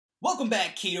Welcome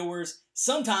back, Ketoers.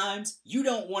 Sometimes you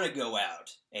don't want to go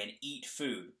out and eat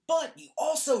food, but you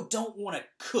also don't want to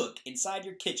cook inside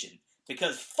your kitchen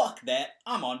because fuck that,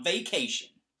 I'm on vacation.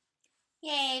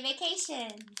 Yay, vacation!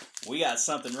 We got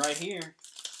something right here.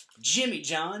 Jimmy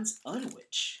John's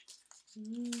Unwich.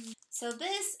 So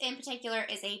this in particular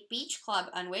is a beach club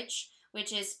unwich,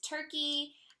 which is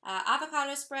turkey,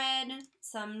 avocado spread,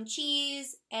 some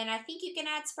cheese, and I think you can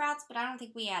add sprouts, but I don't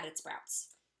think we added sprouts.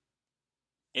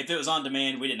 If it was on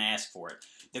demand, we didn't ask for it.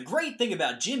 The great thing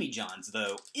about Jimmy John's,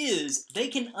 though, is they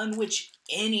can unwich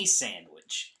any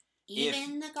sandwich.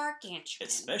 Even the gargantuan.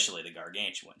 Especially the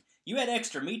gargantuan. You add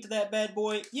extra meat to that bad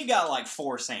boy, you got like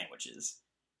 4 sandwiches.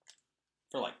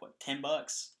 For like, what,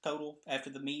 $10 total after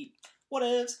the meat?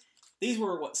 Whatevs. These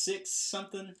were, what, 6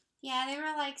 something? Yeah, they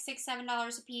were like $6,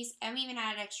 $7 a piece, and we even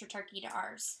added extra turkey to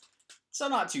ours. So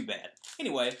not too bad.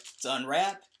 Anyway, let's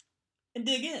unwrap and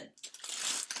dig in.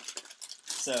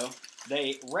 So,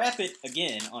 they wrap it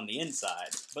again on the inside,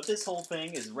 but this whole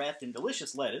thing is wrapped in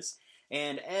delicious lettuce,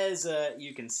 and as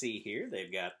you can see here,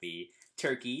 they've got the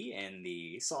turkey and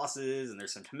the sauces, and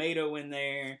there's some tomato in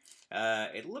there.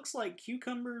 It looks like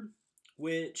cucumber,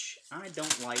 which I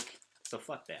don't like, so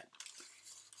fuck that.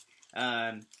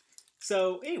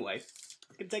 So anyway,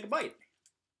 I'm gonna take a bite.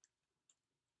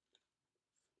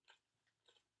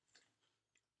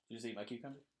 Did you just eat my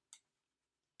cucumber?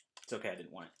 It's okay, I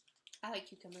didn't want it. I like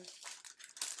cucumber.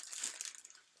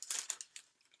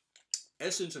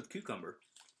 Essence of cucumber.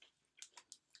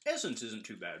 Essence isn't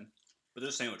too bad, but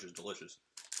this sandwich is delicious.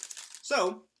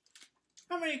 So,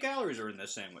 how many calories are in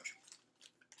this sandwich?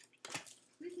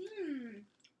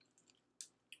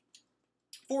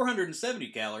 470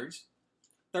 calories,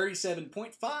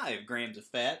 37.5 grams of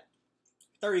fat,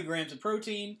 30 grams of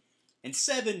protein, and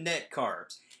 7 net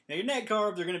carbs. Now your net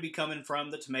carbs are going to be coming from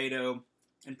the tomato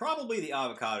and probably the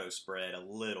avocado spread a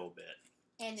little bit.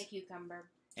 And the cucumber.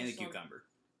 And the cucumber.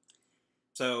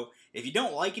 So, if you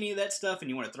don't like any of that stuff and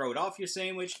you want to throw it off your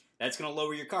sandwich, that's going to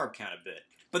lower your carb count a bit.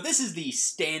 But this is the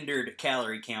standard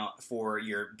calorie count for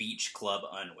your beach club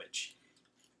unwich.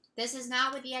 This is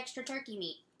not with the extra turkey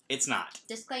meat. It's not.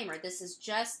 Disclaimer, this is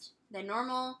just the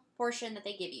normal portion that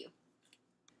they give you.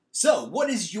 So,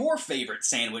 what is your favorite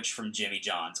sandwich from Jimmy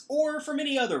John's or from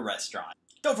any other restaurant?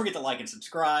 Don't forget to like and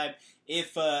subscribe.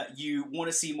 If you want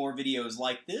to see more videos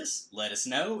like this, let us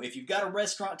know. If you've got a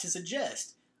restaurant to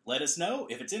suggest, let us know.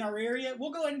 If it's in our area,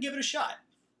 we'll go ahead and give it a shot.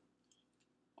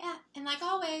 Yeah, and like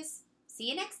always, see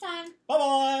you next time.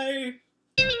 Bye-bye!